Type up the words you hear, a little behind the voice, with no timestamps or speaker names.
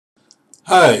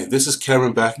Hi, this is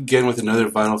Cameron back again with another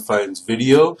Vinyl Finds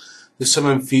video. This time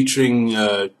I'm featuring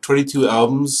 22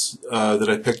 albums that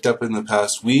I picked up in the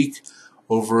past week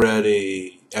over at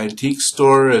a antique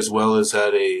store as well as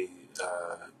at a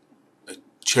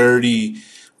charity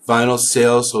vinyl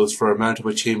sale. So it's for our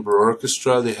Manitoba Chamber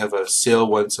Orchestra. They have a sale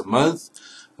once a month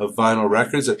of vinyl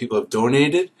records that people have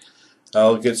donated.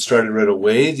 I'll get started right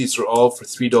away. These are all for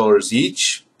 $3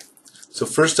 each. So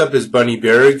first up is Bunny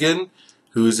Berrigan,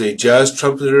 who is a jazz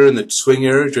trumpeter in the swing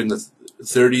era during the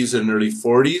 30s and early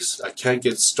 40s. I Can't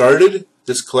Get Started.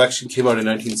 This collection came out in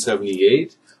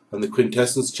 1978 on the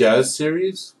Quintessence Jazz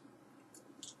series.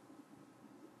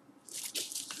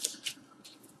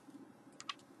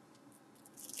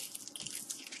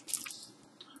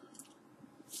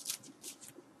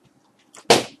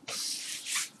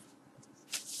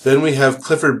 Then we have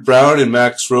Clifford Brown and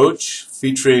Max Roach,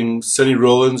 featuring Sonny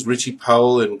Rollins, Richie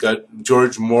Powell, and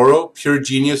George Morrow, Pure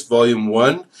Genius Volume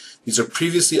 1. These are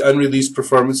previously unreleased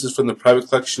performances from the private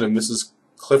collection of Mrs.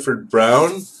 Clifford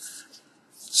Brown.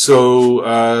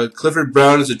 So Clifford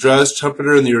Brown is a jazz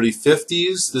trumpeter in the early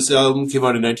 50s. This album came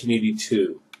out in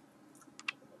 1982.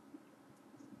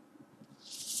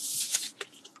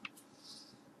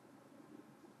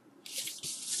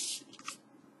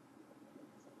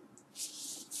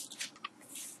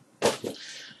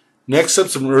 Next up,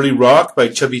 some early rock by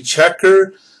Chubby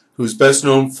Checker, who's best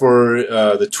known for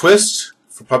the Twist,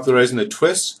 for popularizing the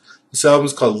Twist. This album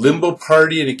is called Limbo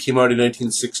Party, and it came out in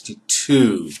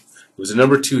 1962. It was a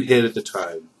 #2 hit at the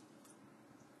time.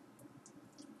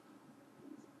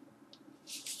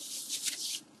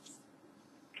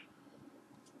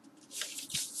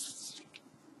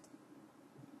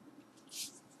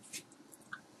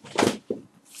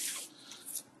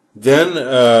 Then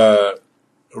a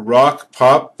rock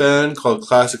pop band called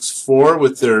Classics 4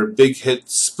 with their big hit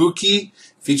Spooky,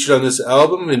 featured on this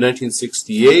album in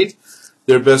 1968.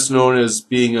 They're best known as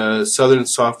being a southern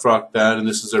soft rock band, and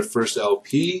this is their first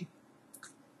LP.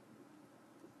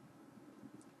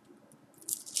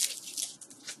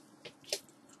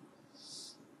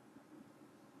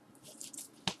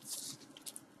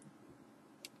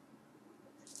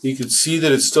 You can see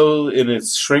that it's still in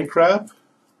its shrink wrap.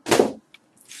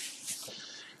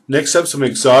 Next up, some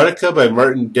Exotica by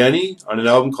Martin Denny on an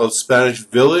album called Spanish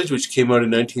Village, which came out in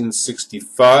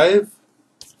 1965.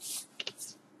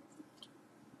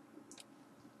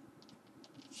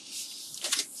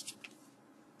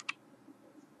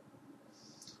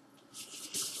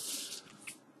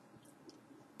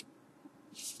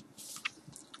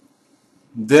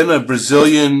 Then a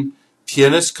Brazilian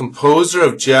pianist, composer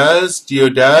of jazz,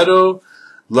 Deodato,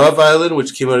 Love Island,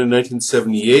 which came out in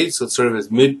 1978, so it's sort of his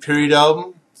mid-period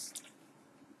album.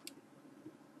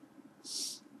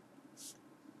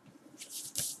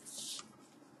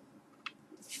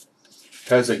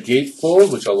 Has a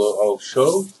gatefold, which I'll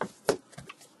show.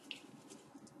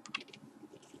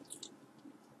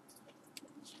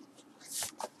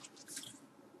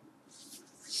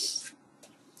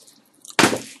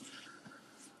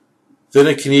 Then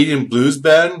a Canadian blues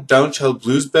band, Downchild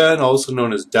Blues Band, also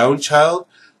known as Downchild.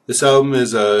 This album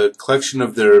is a collection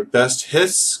of their best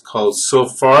hits called So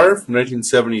Far from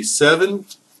 1977.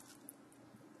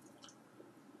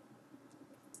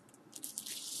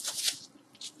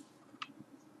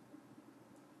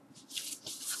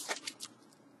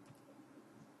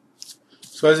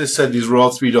 So as I said, these were all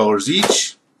 $3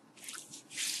 each.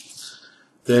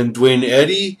 Then Dwayne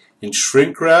Eddy in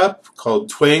shrink wrap called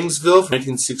Twangsville from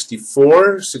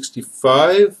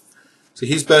 1964-65. So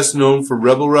he's best known for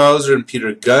Rebel Rouser and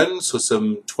Peter Gunn, so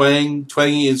some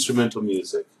twangy instrumental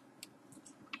music.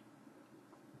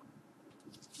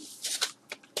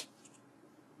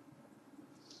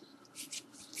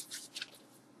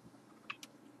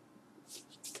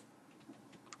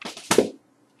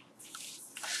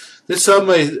 This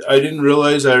album I didn't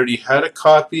realize I already had a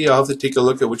copy. I'll have to take a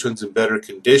look at which one's in better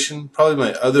condition. Probably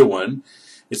my other one.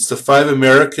 It's the Five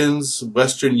Americans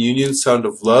Western Union Sound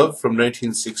of Love from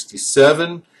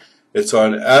 1967. It's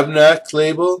on Abnac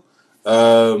label.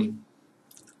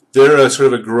 They're a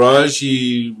sort of a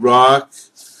garagey rock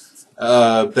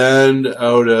band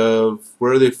out of,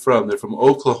 where are they from? They're from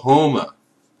Oklahoma.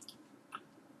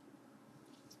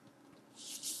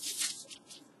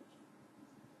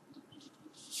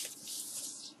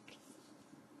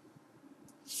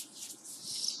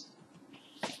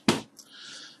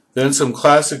 Then some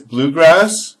classic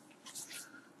bluegrass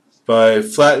by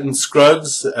Flatt &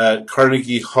 Scruggs at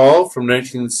Carnegie Hall from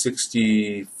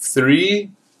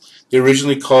 1963. They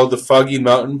originally called the Foggy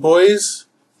Mountain Boys.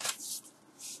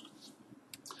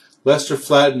 Lester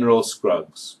Flatt and Earl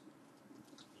Scruggs.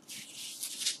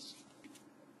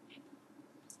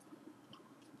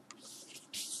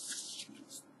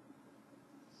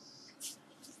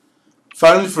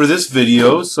 Finally, for this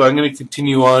video, so I'm going to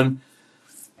continue on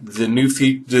the new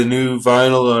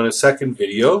vinyl on a second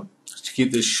video to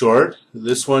keep this short.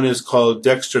 This one is called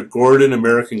Dexter Gordon,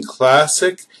 American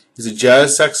Classic. He's a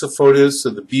jazz saxophonist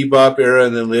of the bebop era,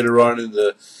 and then later on in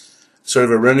the sort of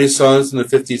a renaissance in the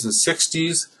 50s and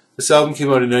 60s. This album came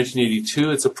out in 1982.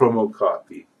 It's a promo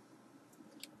copy.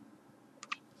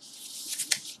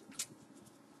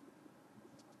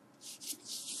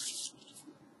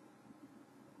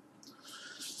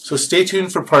 So stay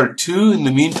tuned for part 2. In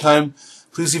the meantime,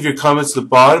 please leave your comments at the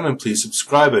bottom and please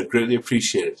subscribe. I'd greatly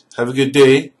appreciate it. Have a good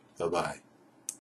day. Bye-bye.